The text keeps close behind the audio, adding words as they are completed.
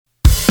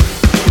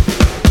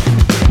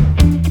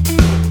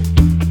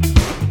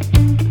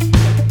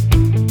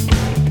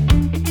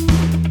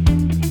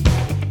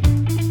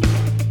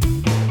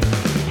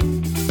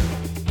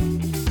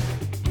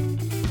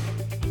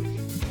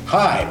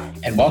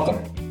and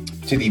welcome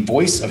to the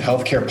Voice of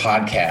Healthcare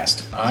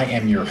podcast. I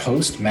am your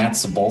host, Matt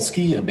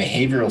Cybulsky, a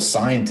behavioral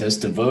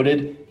scientist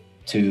devoted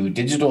to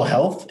digital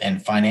health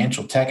and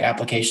financial tech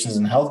applications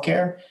in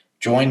healthcare,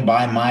 joined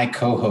by my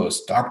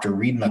co-host, Dr.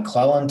 Reed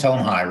Maclellan. Tell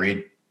him hi,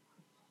 Reed.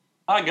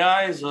 Hi,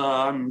 guys.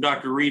 I'm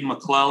Dr. Reed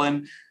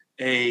Maclellan,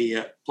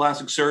 a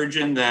plastic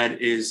surgeon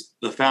that is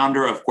the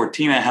founder of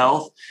Cortina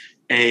Health,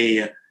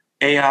 a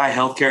AI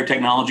healthcare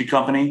technology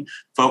company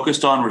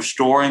focused on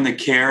restoring the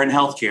care in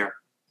healthcare.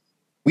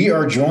 We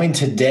are joined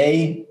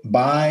today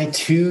by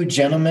two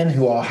gentlemen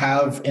who will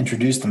have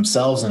introduced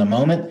themselves in a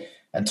moment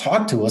and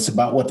talk to us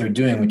about what they're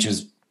doing, which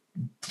is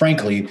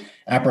frankly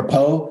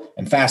apropos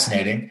and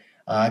fascinating.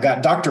 I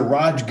got Dr.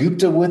 Raj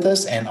Gupta with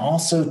us and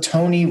also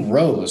Tony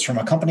Rose from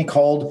a company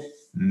called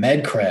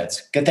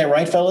MedCreds. Get that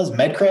right, fellas?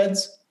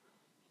 MedCreds?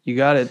 You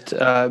got it,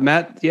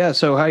 Matt. Yeah.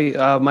 So,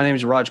 hi, my name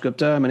is Raj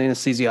Gupta. I'm an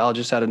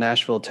anesthesiologist out of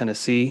Nashville,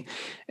 Tennessee.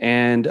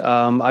 And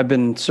I've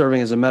been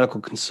serving as a medical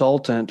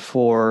consultant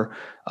for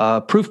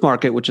Proof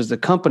Market, which is the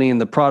company, and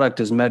the product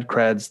is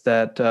MedCreds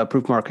that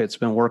Proof Market's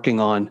been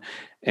working on.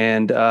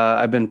 And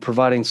I've been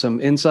providing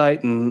some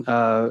insight and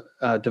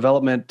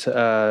development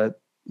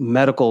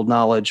medical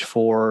knowledge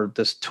for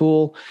this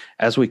tool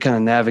as we kind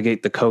of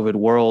navigate the COVID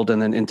world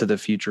and then into the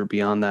future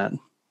beyond that.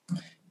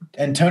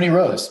 And Tony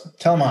Rose,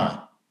 tell him hi.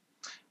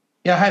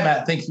 Yeah, hi,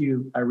 Matt. Thank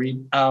you,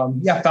 Reed.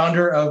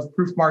 Founder of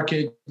Proof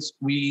Markets.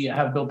 We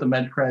have built the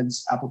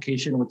MedCreds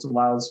application, which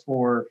allows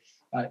for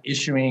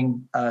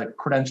issuing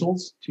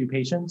credentials to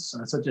patients,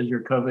 such as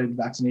your COVID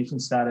vaccination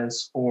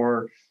status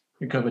or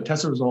your COVID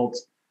test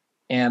results,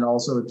 and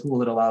also a tool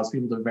that allows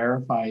people to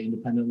verify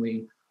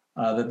independently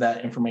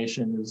that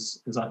information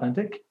is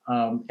authentic.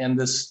 And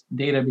this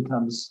data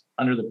becomes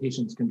under the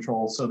patient's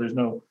control, so there's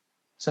no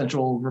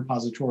central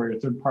repository or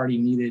third party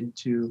needed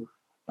to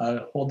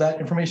hold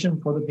that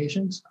information for the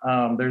patient.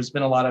 There's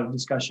been a lot of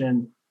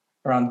discussion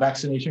around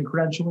vaccination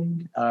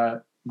credentialing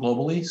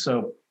globally.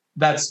 So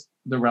that's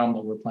the realm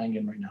that we're playing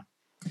in right now.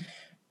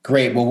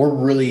 Great. Well, we're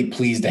really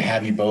pleased to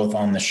have you both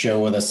on the show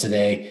with us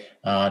today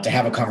to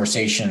have a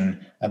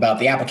conversation about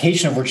the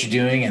application of what you're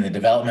doing and the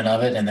development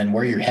of it, and then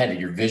where you're headed,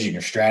 your vision,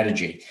 your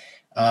strategy.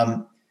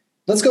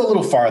 Let's go a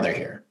little farther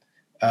here.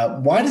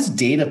 Why does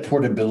data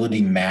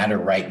portability matter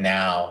right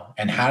now,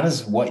 and how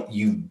does what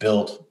you've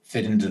built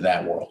fit into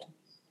that world?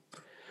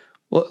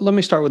 Well, let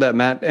me start with that,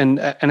 Matt. And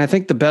I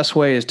think the best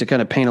way is to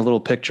kind of paint a little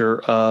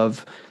picture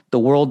of the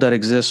world that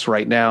exists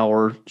right now,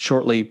 or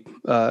shortly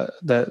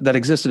that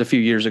existed a few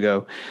years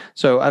ago.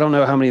 So I don't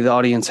know how many of the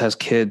audience has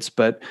kids,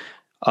 but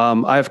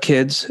I have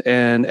kids,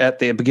 and at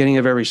the beginning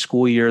of every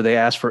school year, they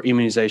ask for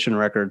immunization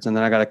records, and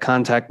then I got to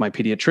contact my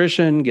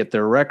pediatrician, get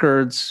their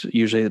records.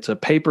 Usually it's a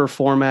paper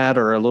format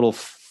or a little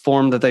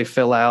form that they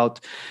fill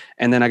out,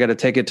 and then I got to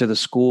take it to the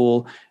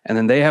school, and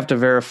then they have to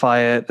verify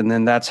it, and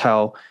then that's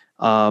how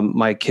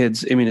my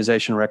kids'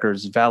 immunization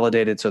records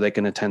validated so they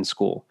can attend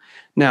school.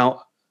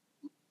 Now,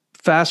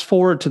 fast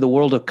forward to the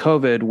world of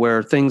COVID,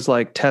 where things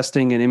like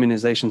testing and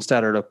immunization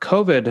status of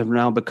COVID have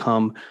now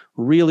become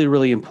really,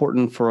 really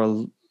important for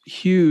a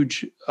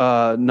huge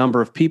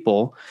number of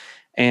people.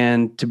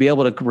 And to be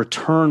able to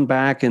return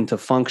back into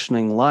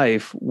functioning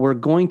life, we're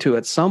going to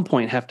at some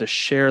point have to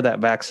share that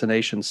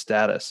vaccination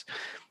status.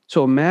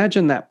 So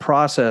imagine that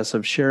process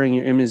of sharing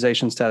your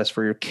immunization status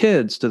for your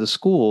kids to the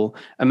school.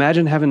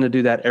 Imagine having to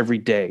do that every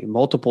day,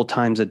 multiple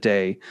times a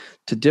day,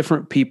 to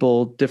different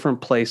people,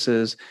 different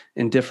places,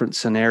 in different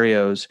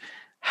scenarios.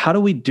 How do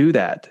we do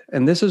that?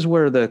 And this is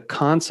where the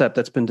concept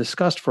that's been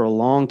discussed for a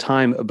long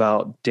time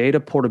about data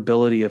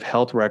portability of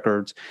health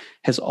records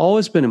has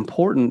always been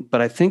important.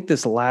 But I think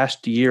this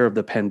last year of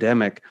the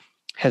pandemic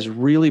has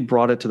really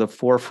brought it to the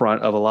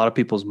forefront of a lot of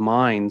people's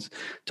minds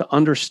to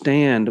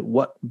understand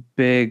what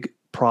big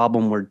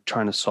problem we're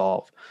trying to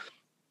solve.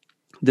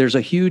 There's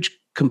a huge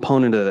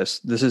component of this.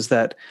 This is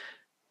that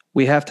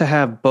we have to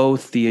have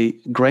both the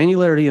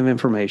granularity of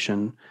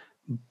information,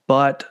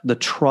 but the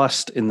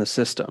trust in the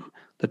system,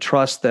 the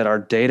trust that our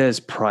data is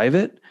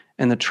private,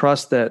 and the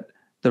trust that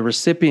the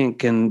recipient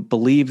can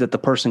believe that the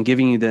person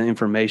giving you the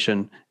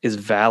information is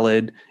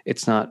valid.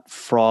 It's not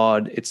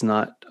fraud. It's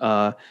not,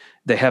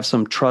 they have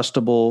some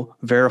trustable,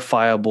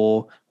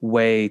 verifiable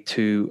way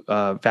to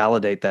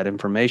validate that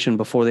information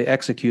before they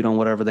execute on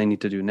whatever they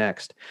need to do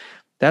next.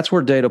 That's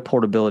where data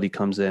portability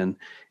comes in,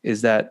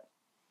 is that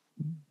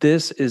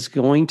this is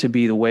going to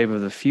be the wave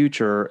of the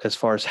future as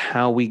far as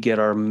how we get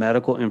our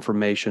medical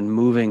information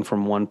moving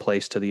from one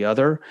place to the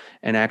other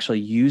and actually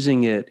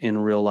using it in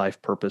real life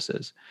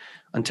purposes.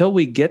 Until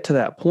we get to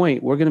that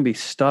point, we're going to be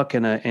stuck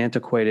in an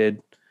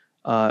antiquated,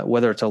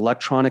 whether it's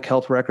electronic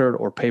health record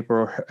or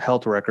paper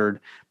health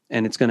record,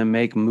 and it's going to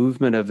make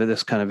movement of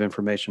this kind of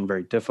information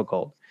very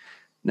difficult.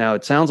 Now,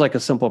 it sounds like a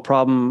simple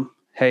problem.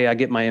 Hey, I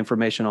get my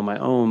information on my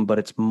own, but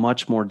it's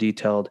much more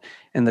detailed.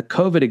 And the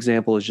COVID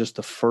example is just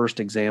the first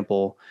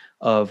example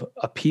of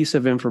a piece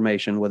of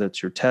information, whether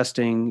it's your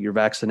testing, your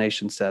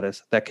vaccination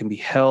status, that can be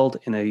held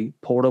in a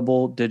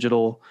portable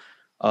digital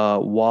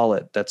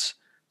wallet that's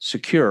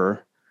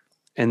secure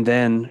and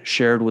then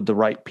shared with the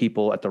right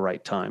people at the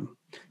right time.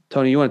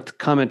 Tony, you want to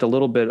comment a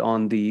little bit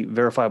on the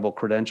verifiable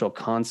credential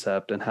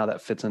concept and how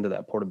that fits into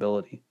that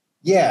portability?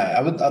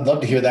 Yeah, I'd love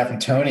to hear that from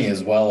Tony,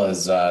 as well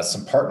as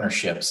some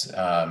partnerships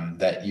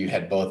that you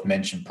had both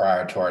mentioned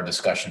prior to our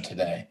discussion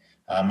today.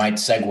 Might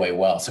segue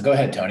well. So go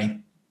ahead,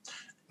 Tony.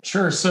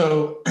 Sure.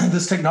 So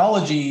this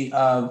technology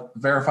of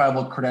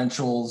verifiable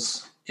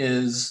credentials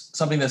is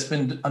something that's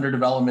been under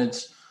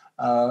development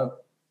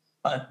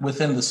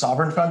within the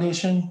Sovereign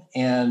Foundation,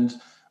 and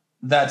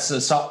that's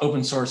a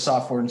open source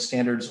software and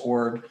standards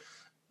org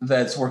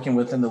that's working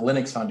within the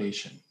Linux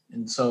Foundation.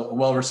 And so a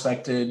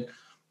well-respected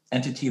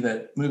entity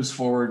that moves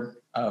forward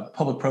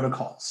public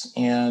protocols.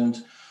 And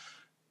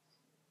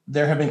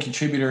there have been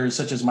contributors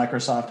such as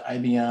Microsoft,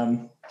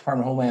 IBM,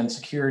 Department of Homeland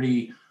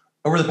Security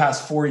over the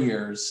past 4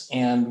 years.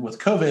 And with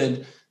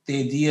COVID, the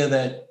idea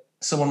that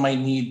someone might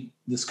need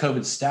this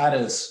COVID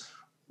status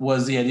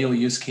was the ideal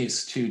use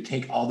case to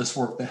take all this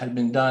work that had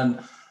been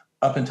done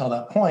up until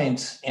that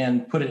point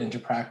and put it into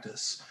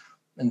practice.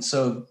 And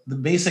so the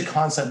basic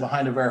concept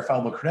behind a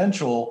verifiable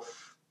credential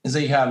is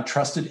that you have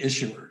trusted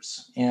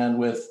issuers. And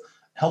with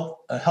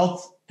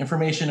health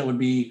information, it would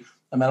be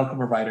a medical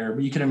provider,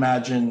 but you can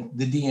imagine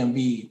the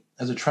DMV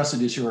as a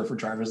trusted issuer for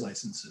driver's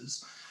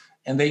licenses.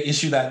 And they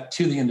issue that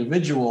to the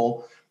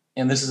individual,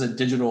 and this is a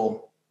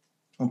digital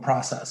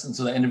process. And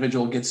so the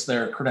individual gets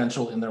their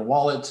credential in their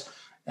wallet,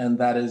 and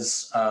that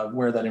is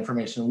where that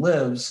information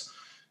lives.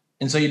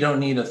 And so you don't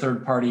need a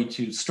third party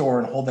to store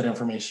and hold that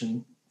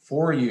information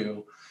for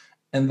you.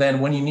 And then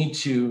when you need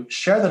to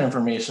share that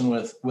information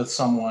with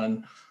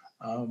someone,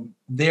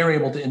 they're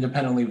able to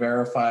independently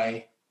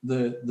verify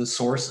the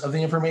source of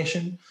the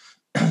information.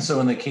 So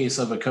in the case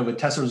of a COVID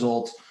test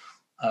result,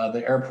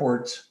 the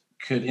airport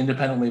could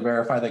independently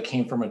verify that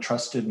came from a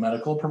trusted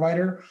medical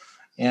provider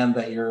and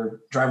that your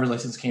driver's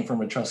license came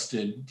from a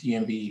trusted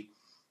DMV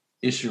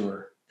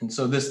issuer. And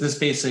so this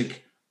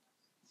basic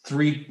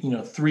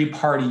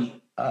three-party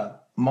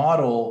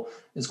model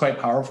is quite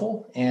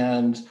powerful.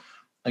 And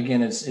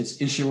again, it's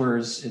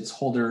issuers, it's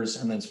holders,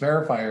 and then it's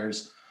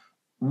verifiers.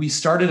 We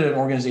started an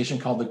organization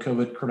called the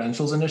COVID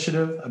Credentials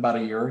Initiative about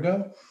a year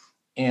ago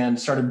and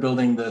started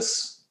building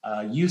this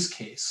use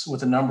case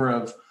with a number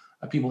of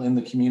people in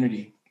the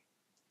community.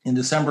 In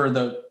December,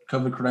 the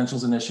COVID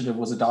Credentials Initiative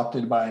was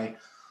adopted by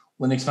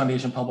Linux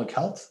Foundation Public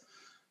Health.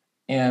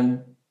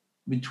 And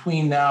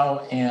between now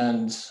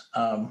and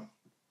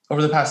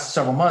over the past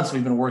several months,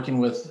 we've been working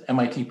with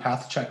MIT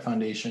PathCheck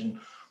Foundation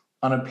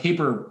on a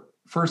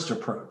paper-first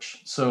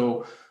approach.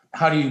 So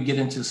how do you get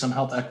into some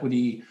health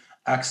equity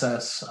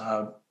access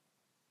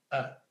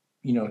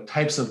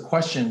types of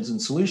questions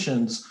and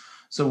solutions?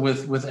 So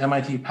with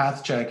MIT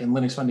PathCheck and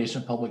Linux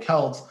Foundation Public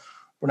Health,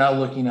 we're now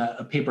looking at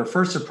a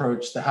paper-first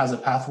approach that has a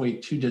pathway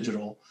to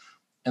digital.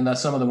 And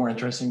that's some of the more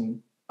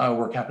interesting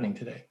work happening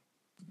today.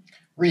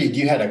 Reed,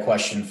 you had a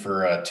question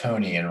for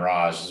Tony and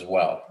Raj as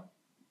well.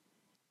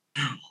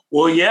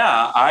 Well,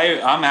 yeah,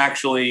 I'm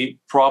actually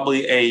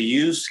probably a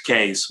use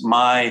case.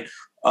 My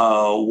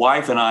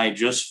wife and I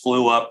just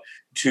flew up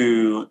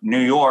to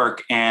New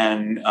York,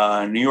 and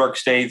New York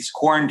State's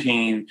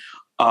quarantine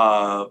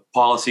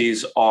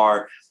policies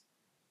are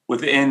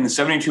within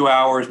 72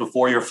 hours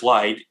before your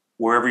flight,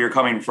 wherever you're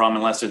coming from,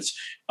 unless it's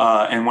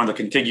in one of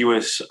the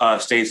contiguous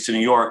states to New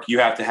York, you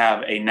have to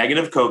have a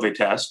negative COVID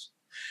test.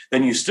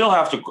 Then you still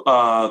have to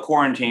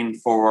quarantine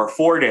for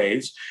 4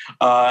 days,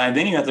 and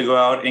then you have to go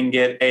out and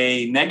get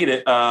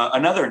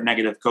another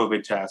negative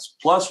COVID test,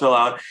 plus fill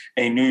out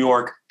a New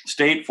York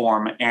State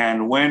form.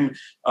 And when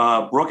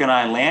Brooke and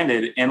I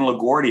landed in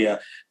LaGuardia,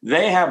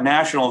 they have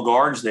National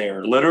Guards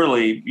there,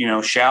 literally,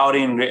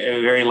 shouting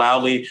very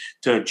loudly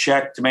to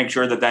check to make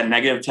sure that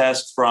negative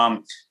test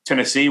from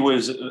Tennessee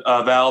was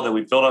valid, that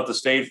we filled out the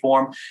state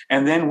form,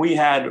 and then we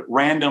had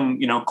random,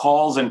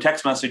 calls and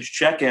text message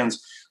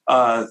check-ins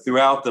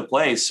throughout the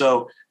place.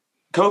 So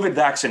COVID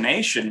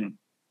vaccination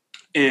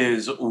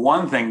is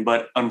one thing,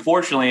 but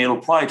unfortunately, it'll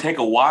probably take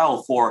a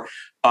while for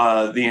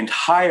the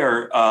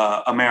entire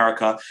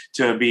America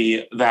to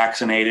be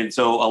vaccinated.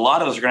 So a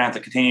lot of us are going to have to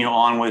continue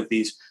on with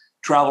these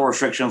travel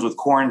restrictions, with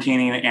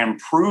quarantining and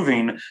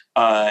proving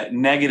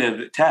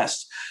negative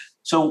tests.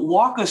 So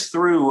walk us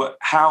through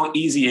how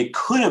easy it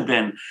could have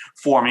been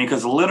for me,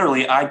 because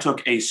literally I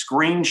took a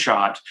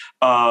screenshot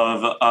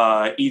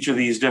of each of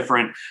these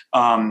different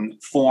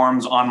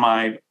forms on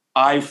my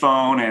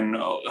iPhone,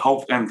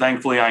 and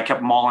thankfully I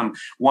kept them all in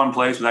one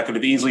place, but that could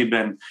have easily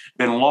been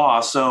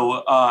lost.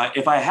 So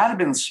if I had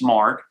been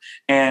smart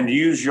and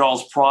used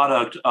y'all's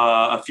product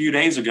a few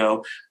days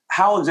ago,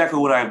 how exactly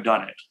would I have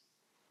done it?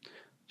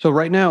 So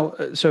right now,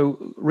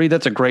 Reed,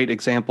 that's a great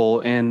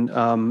example, and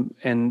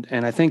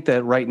I think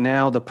that right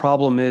now the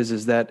problem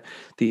is that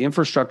the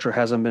infrastructure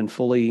hasn't been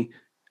fully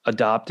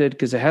adopted,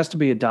 because it has to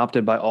be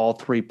adopted by all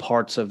three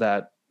parts of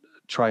that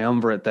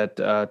triumvirate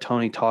that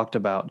Tony talked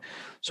about.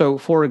 So,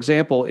 for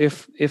example,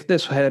 if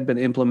this had been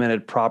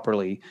implemented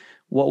properly,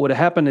 what would have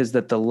happened is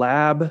that the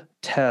lab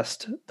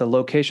test, the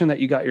location that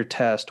you got your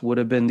test, would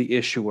have been the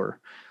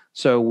issuer.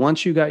 So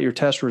once you got your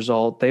test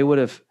result, they would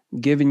have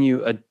given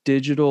you a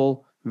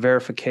digital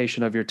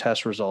verification of your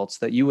test results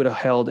that you would have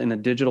held in a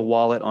digital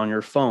wallet on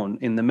your phone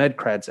in the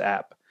MedCreds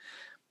app.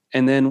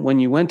 And then when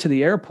you went to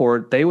the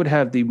airport, they would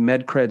have the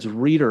MedCreds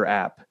Reader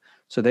app.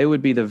 So they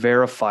would be the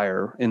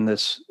verifier in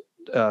this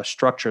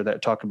structure that I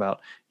talked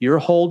about. You're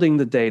holding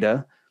the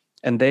data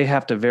and they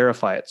have to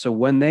verify it. So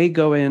when they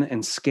go in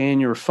and scan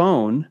your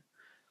phone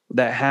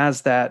that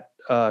has that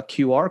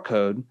QR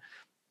code,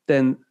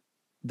 then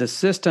the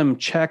system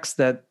checks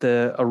that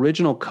the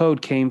original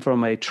code came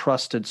from a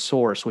trusted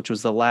source, which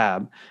was the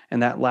lab.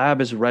 And that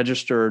lab is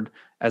registered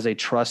as a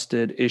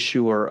trusted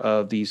issuer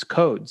of these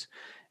codes.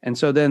 And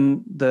so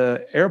then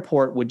the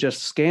airport would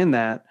just scan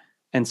that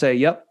and say,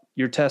 yep,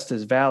 your test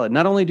is valid.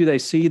 Not only do they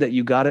see that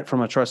you got it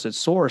from a trusted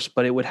source,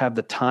 but it would have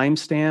the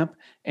timestamp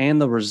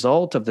and the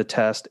result of the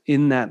test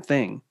in that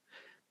thing.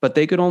 But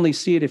they could only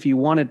see it if you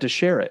wanted to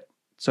share it.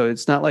 So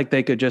it's not like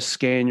they could just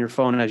scan your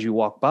phone as you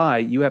walk by.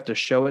 You have to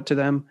show it to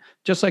them,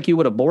 just like you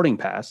would a boarding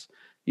pass.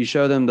 You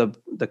show them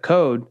the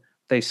code,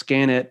 they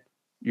scan it,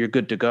 you're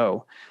good to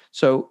go.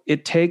 So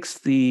it takes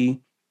the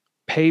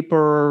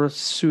paper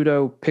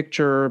pseudo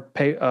picture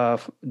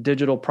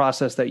digital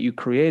process that you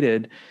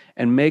created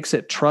and makes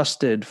it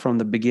trusted from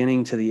the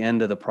beginning to the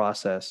end of the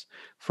process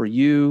for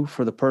you,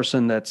 for the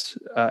person that's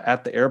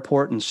at the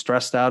airport and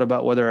stressed out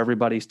about whether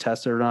everybody's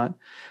tested or not.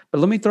 But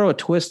let me throw a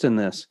twist in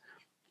this.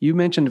 You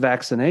mentioned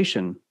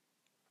vaccination.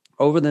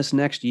 Over this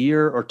next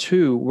year or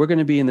two, we're going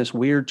to be in this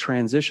weird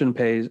transition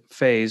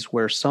phase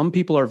where some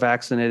people are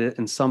vaccinated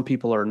and some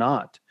people are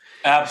not.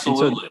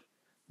 Absolutely.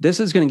 This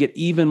is going to get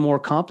even more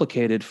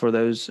complicated for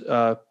those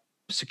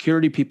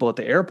security people at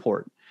the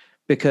airport,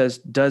 because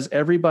does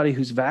everybody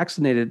who's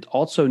vaccinated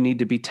also need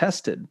to be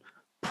tested?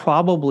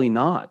 Probably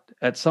not.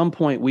 At some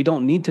point, we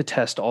don't need to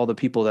test all the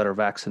people that are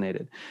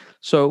vaccinated.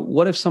 So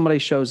what if somebody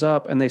shows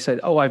up and they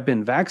said, oh, I've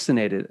been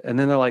vaccinated. And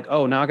then they're like,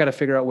 oh, now I got to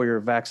figure out where your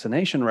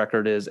vaccination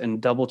record is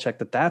and double check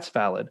that that's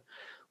valid.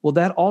 Well,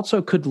 that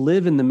also could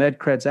live in the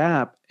MedCreds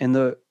app, and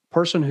the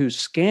person who's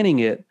scanning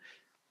it,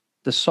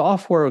 the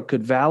software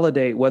could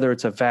validate whether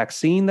it's a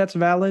vaccine that's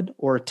valid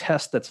or a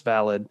test that's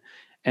valid.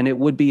 And it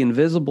would be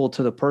invisible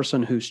to the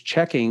person who's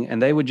checking,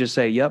 and they would just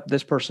say, yep,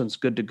 this person's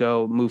good to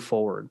go, move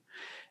forward.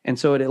 And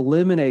so it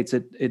eliminates,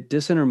 it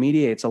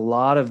disintermediates a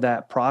lot of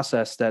that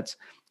process that's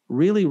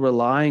really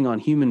relying on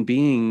human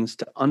beings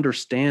to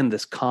understand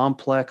this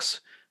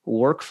complex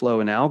workflow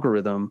and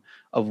algorithm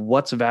of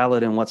what's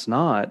valid and what's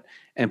not,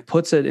 and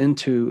puts it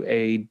into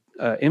a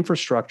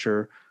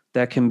infrastructure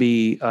that can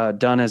be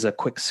done as a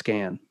quick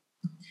scan.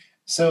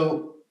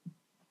 So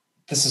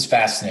this is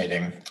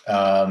fascinating.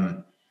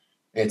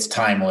 It's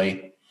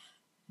timely.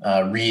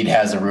 Reed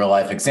has a real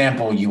life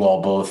example. You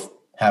all both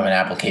have an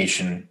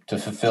application to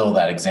fulfill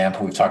that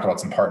example. We've talked about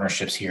some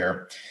partnerships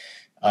here.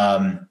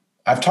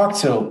 I've talked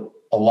to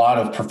a lot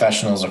of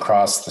professionals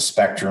across the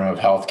spectrum of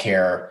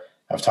healthcare.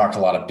 I've talked to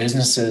a lot of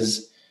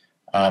businesses.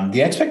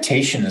 The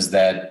expectation is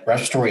that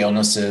respiratory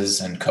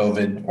illnesses and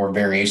COVID or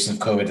variations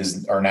of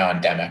COVID are now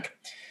endemic.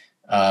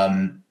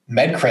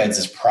 MedCreds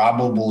is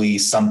probably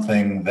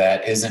something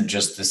that isn't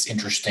just this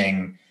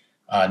interesting,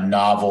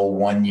 novel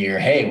 1 year,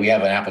 hey, we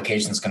have an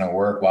application that's going to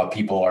work while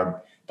people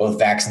are both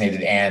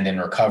vaccinated and in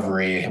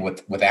recovery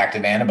with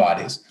active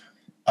antibodies.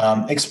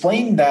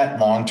 Explain that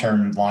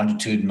long-term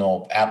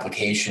longitudinal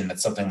application that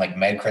something like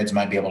MedCreds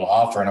might be able to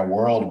offer in a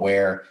world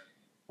where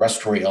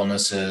respiratory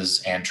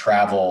illnesses and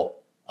travel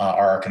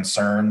are a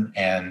concern,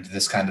 and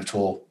this kind of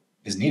tool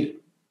is needed.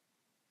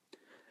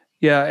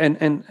 Yeah,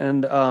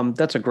 and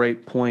that's a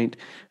great point.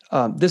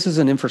 This is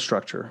an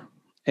infrastructure,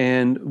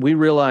 and we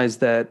realize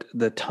that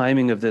the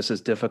timing of this is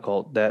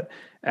difficult, that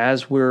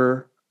as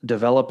we're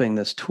developing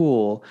this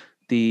tool,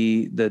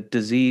 the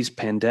disease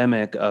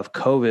pandemic of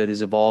COVID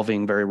is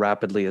evolving very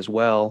rapidly as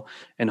well,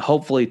 and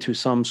hopefully to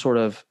some sort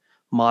of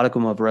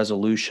modicum of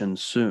resolution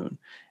soon.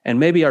 And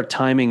maybe our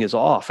timing is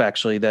off,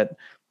 actually, that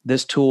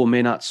this tool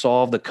may not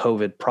solve the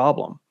COVID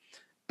problem.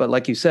 But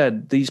like you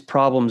said, these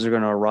problems are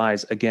going to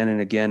arise again and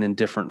again in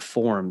different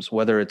forms,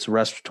 whether it's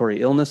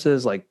respiratory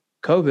illnesses like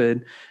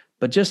COVID,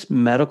 but just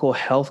medical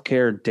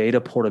healthcare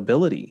data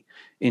portability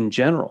in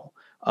general.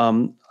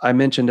 I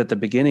mentioned at the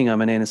beginning,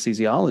 I'm an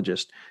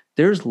anesthesiologist.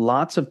 There's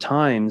lots of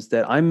times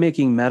that I'm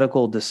making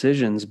medical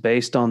decisions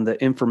based on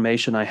the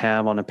information I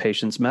have on a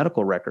patient's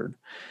medical record.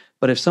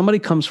 But if somebody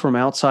comes from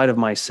outside of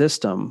my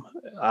system,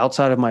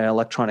 outside of my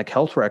electronic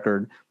health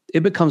record,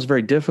 it becomes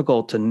very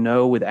difficult to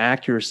know with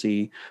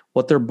accuracy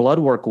what their blood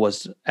work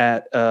was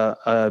at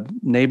a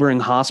neighboring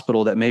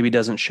hospital that maybe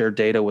doesn't share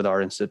data with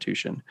our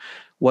institution,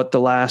 what the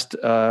last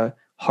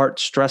heart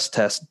stress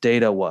test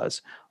data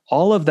was.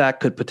 All of that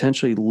could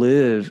potentially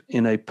live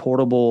in a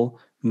portable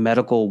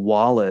medical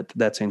wallet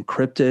that's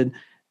encrypted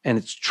and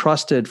it's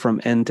trusted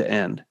from end to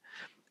end.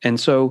 And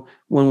so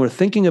when we're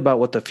thinking about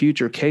what the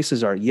future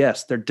cases are,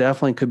 yes, there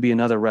definitely could be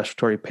another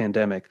respiratory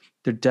pandemic.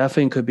 There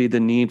definitely could be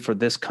the need for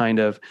this kind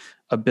of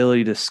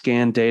ability to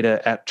scan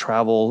data at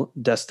travel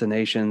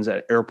destinations,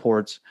 at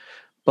airports.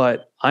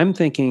 But I'm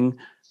thinking,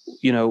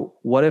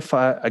 what if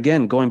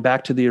again, going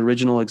back to the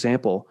original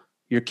example,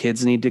 your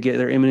kids need to get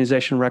their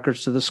immunization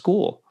records to the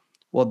school.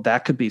 Well,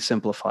 that could be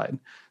simplified.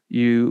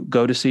 You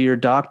go to see your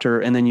doctor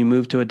and then you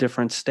move to a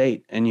different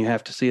state and you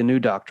have to see a new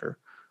doctor.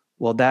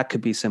 Well, that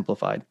could be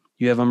simplified.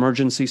 You have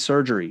emergency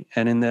surgery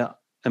and in the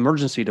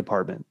emergency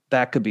department,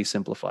 that could be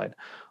simplified.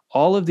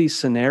 All of these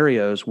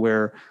scenarios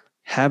where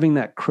having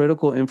that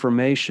critical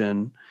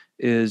information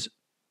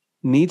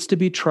needs to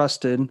be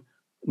trusted,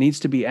 needs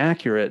to be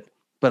accurate,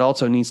 but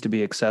also needs to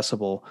be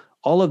accessible.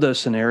 All of those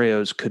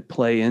scenarios could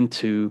play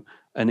into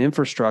an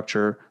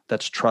infrastructure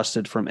that's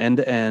trusted from end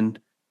to end,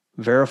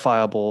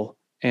 verifiable,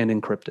 and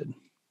encrypted.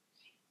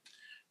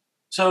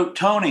 So,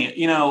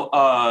 Tony,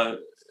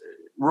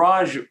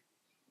 Raj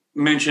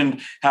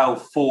mentioned how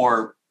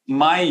for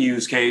my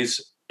use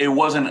case, it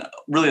wasn't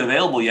really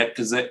available yet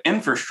because the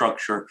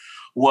infrastructure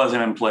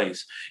wasn't in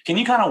place. Can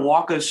you kind of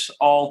walk us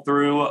all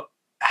through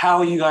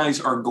how you guys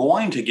are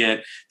going to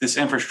get this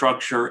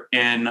infrastructure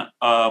in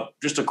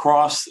just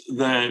across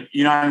the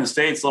United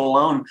States, let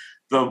alone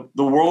the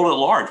world at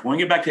large? When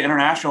we get back to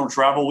international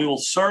travel, we will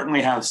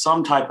certainly have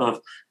some type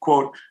of,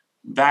 quote,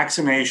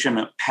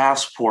 vaccination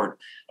passport,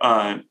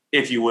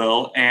 if you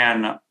will.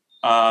 And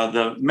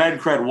the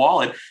MedCred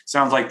wallet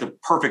sounds like the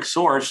perfect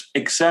source,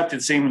 except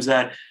it seems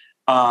that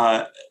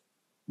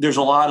there's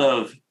a lot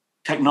of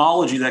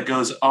technology that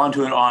goes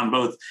onto it on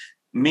both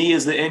me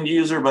as the end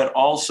user, but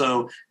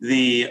also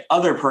the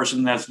other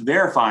person that's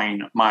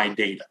verifying my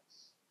data.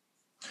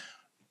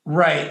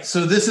 Right.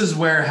 So this is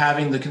where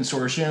having the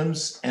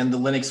consortiums and the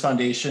Linux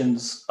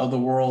foundations of the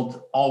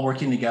world all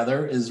working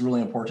together is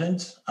really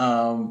important.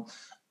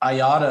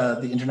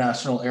 IATA, the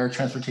International Air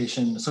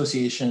Transportation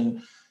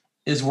Association,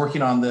 is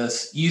working on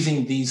this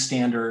using these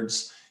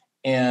standards,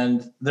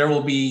 and there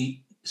will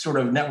be sort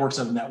of networks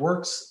of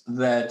networks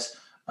that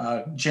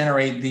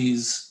generate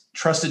these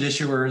trusted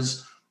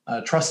issuers,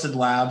 trusted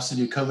labs to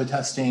do COVID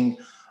testing.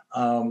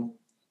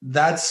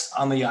 That's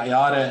on the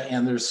IATA,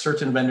 and there's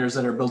certain vendors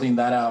that are building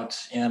that out,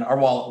 and our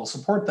wallet will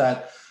support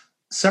that.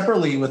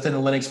 Separately, within the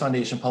Linux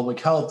Foundation Public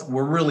Health,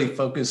 we're really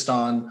focused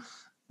on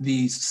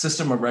the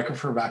system of record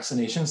for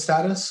vaccination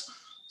status,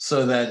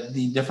 so that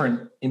the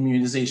different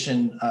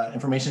immunization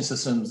information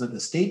systems that the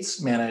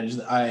states manage,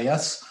 the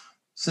IAS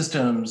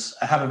systems,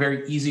 have a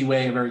very easy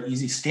way, a very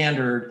easy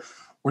standard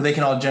where they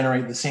can all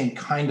generate the same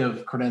kind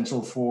of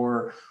credential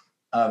for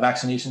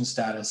vaccination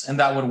status. And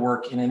that would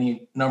work in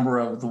any number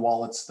of the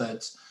wallets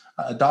that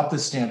adopt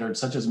this standard,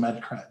 such as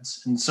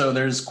MedCreds. And so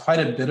there's quite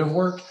a bit of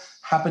work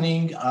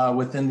happening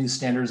within these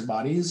standards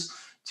bodies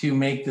to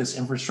make this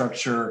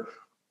infrastructure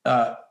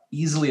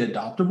easily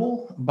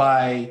adoptable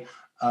by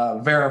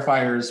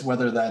verifiers,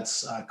 whether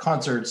that's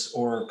concerts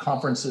or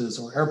conferences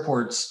or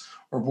airports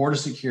or border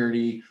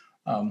security,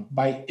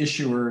 by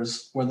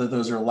issuers, whether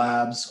those are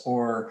labs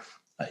or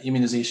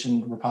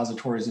immunization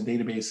repositories and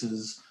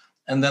databases,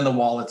 and then the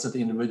wallets that the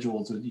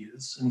individuals would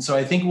use. And so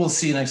I think we'll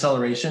see an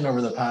acceleration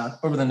over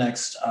the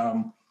next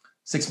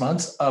 6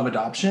 months of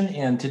adoption.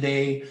 And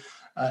today,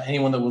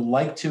 anyone that would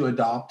like to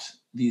adopt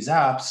these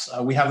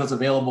apps, we have those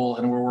available,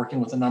 and we're working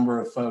with a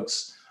number of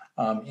folks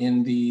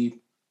in the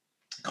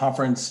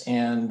conference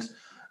and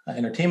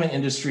entertainment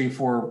industry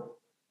for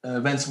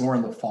events more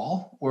in the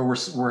fall, where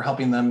we're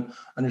helping them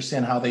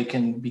understand how they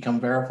can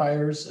become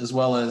verifiers, as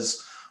well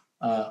as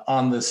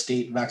on the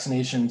state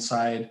vaccination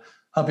side,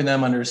 helping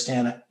them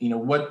understand,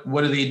 what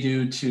do they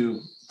do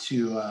to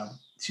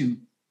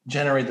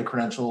generate the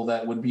credential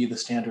that would be the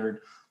standard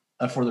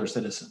for their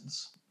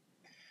citizens.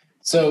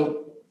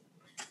 So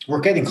we're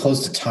getting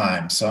close to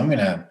time. So I'm going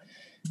to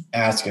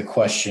ask a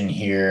question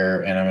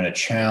here, and I'm going to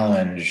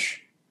challenge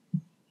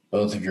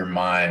both of your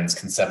minds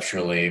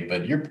conceptually,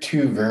 but you're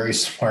two very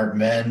smart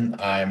men.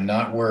 I'm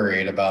not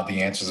worried about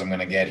the answers I'm going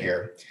to get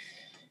here.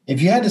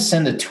 If you had to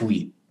send a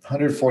tweet,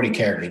 140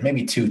 characters,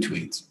 maybe 2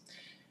 tweets,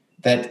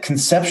 that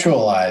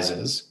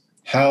conceptualizes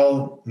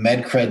how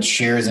MedCreds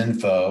shares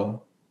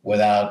info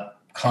without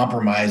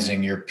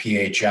compromising your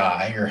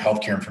PHI, your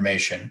healthcare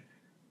information,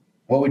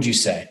 what would you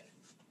say?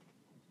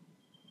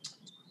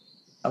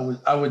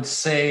 I would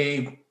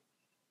say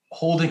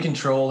hold and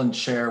control and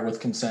share with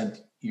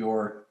consent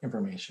your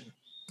information.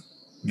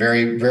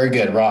 Very, very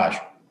good. Raj?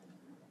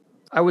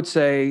 I would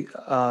say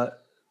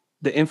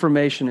the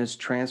information is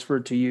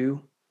transferred to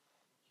you,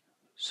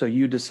 so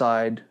you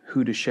decide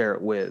who to share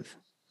it with.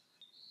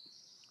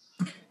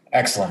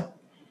 Excellent.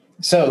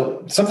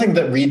 So something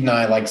that Reed and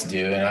I like to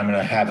do, and I'm going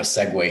to have a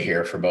segue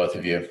here for both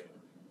of you.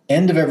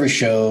 End of every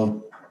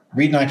show,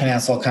 Reed and I can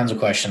ask all kinds of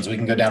questions. We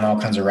can go down all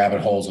kinds of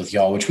rabbit holes with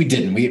y'all, which we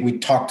didn't. We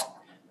talked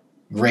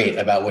great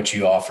about what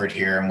you offered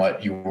here and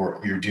what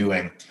you're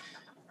doing.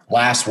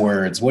 Last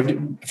words.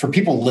 For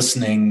people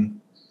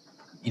listening,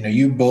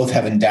 you both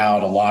have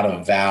endowed a lot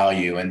of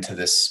value into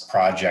this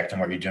project and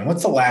what you're doing.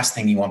 What's the last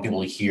thing you want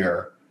people to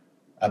hear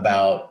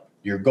about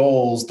your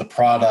goals, the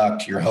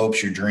product, your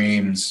hopes, your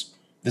dreams?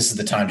 This is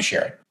the time to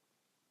share it.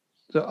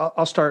 So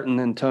I'll start, and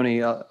then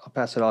Tony, I'll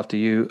pass it off to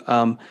you.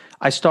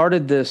 I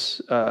started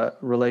this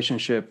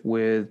relationship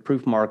with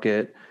Proof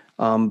Market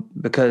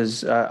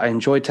because I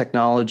enjoy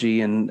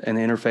technology and the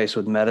interface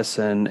with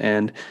medicine.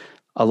 And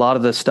a lot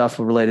of the stuff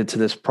related to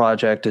this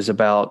project is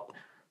about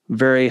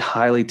very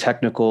highly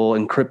technical,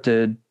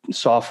 encrypted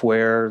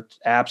software,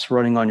 apps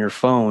running on your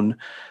phone.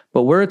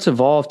 But where it's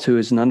evolved to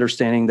is an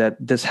understanding that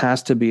this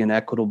has to be an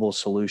equitable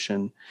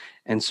solution.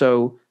 And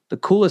so the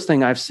coolest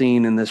thing I've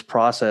seen in this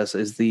process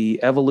is the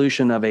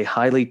evolution of a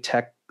highly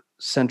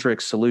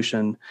tech-centric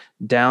solution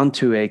down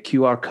to a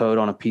QR code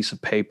on a piece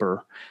of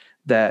paper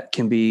that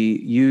can be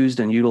used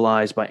and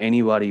utilized by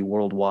anybody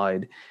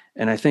worldwide.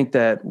 And I think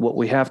that what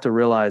we have to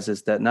realize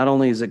is that not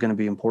only is it going to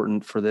be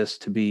important for this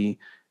to be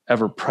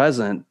ever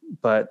present,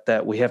 but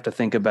that we have to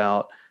think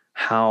about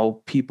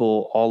how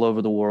people all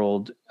over the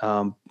world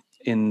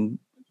in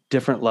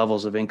different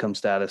levels of income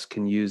status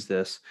can use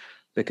this,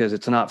 because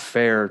it's not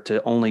fair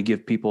to only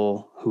give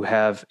people who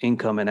have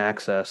income and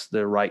access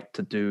the right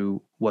to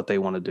do what they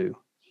want to do.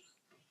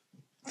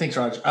 Thanks,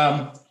 Raj.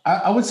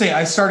 I would say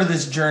I started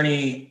this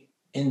journey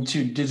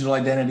into digital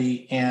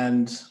identity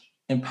and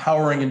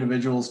empowering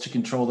individuals to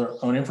control their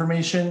own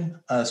information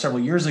several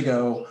years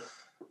ago.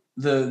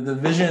 The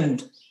vision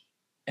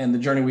and the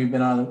journey we've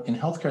been on in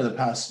healthcare the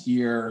past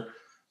year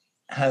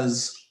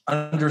has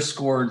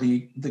underscored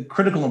the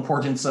critical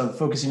importance of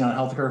focusing on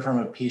healthcare from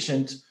a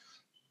patient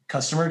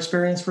customer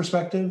experience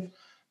perspective,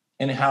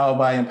 and how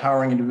by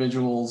empowering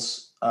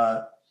individuals,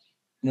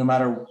 no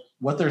matter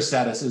what their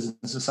status is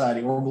in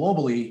society or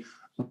globally,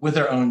 with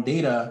their own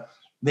data,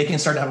 they can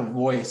start to have a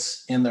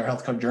voice in their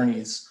healthcare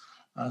journeys,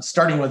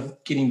 starting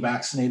with getting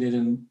vaccinated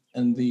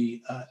and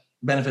the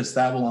benefits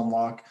that will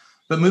unlock.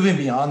 But moving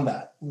beyond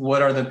that,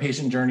 what are the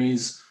patient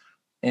journeys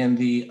and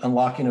the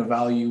unlocking of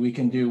value we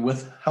can do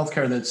with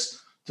healthcare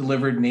that's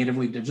delivered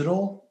natively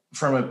digital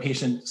from a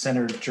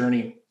patient-centered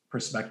journey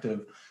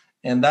perspective?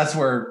 And that's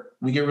where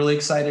we get really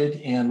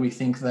excited. And we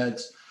think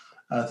that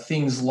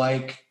things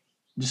like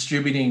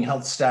distributing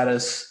health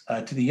status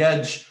to the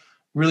edge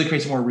really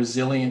creates a more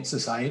resilient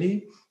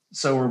society.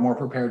 So we're more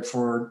prepared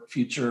for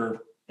future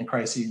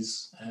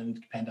crises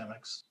and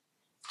pandemics.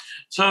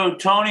 So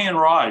Tony and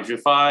Raj,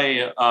 if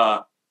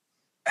I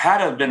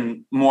had have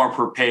been more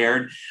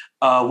prepared,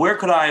 where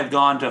could I have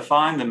gone to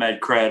find the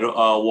MedCred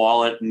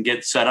wallet and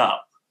get set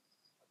up?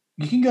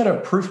 You can go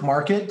to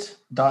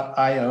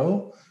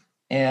proofmarket.io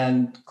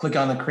and click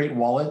on the Create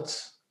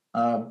Wallet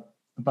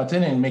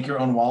button and make your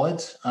own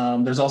wallet.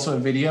 There's also a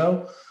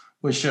video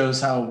which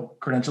shows how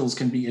credentials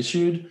can be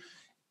issued.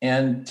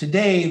 And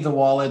today, the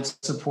wallet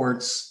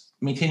supports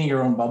maintaining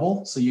your own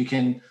bubble. So you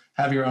can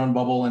have your own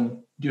bubble and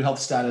do health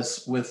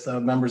status with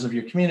members of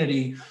your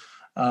community.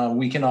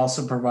 We can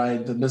also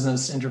provide the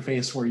business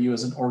interface where you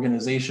as an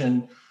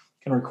organization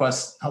can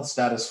request health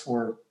status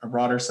for a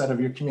broader set of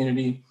your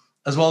community,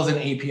 as well as an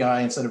API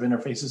and set of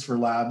interfaces for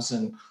labs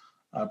and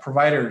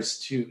providers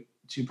to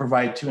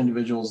provide to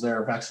individuals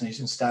their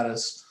vaccination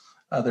status,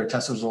 their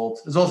test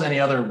result, as well as any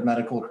other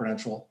medical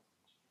credential.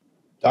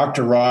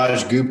 Dr.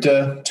 Raj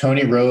Gupta,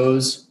 Tony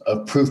Rose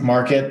of Proof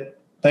Market,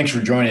 thanks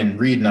for joining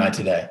Reed and I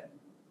today.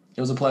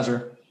 It was a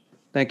pleasure.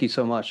 Thank you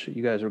so much.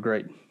 You guys were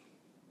great.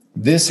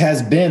 This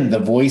has been the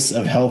Voice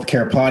of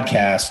Healthcare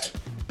podcast.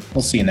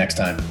 We'll see you next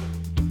time.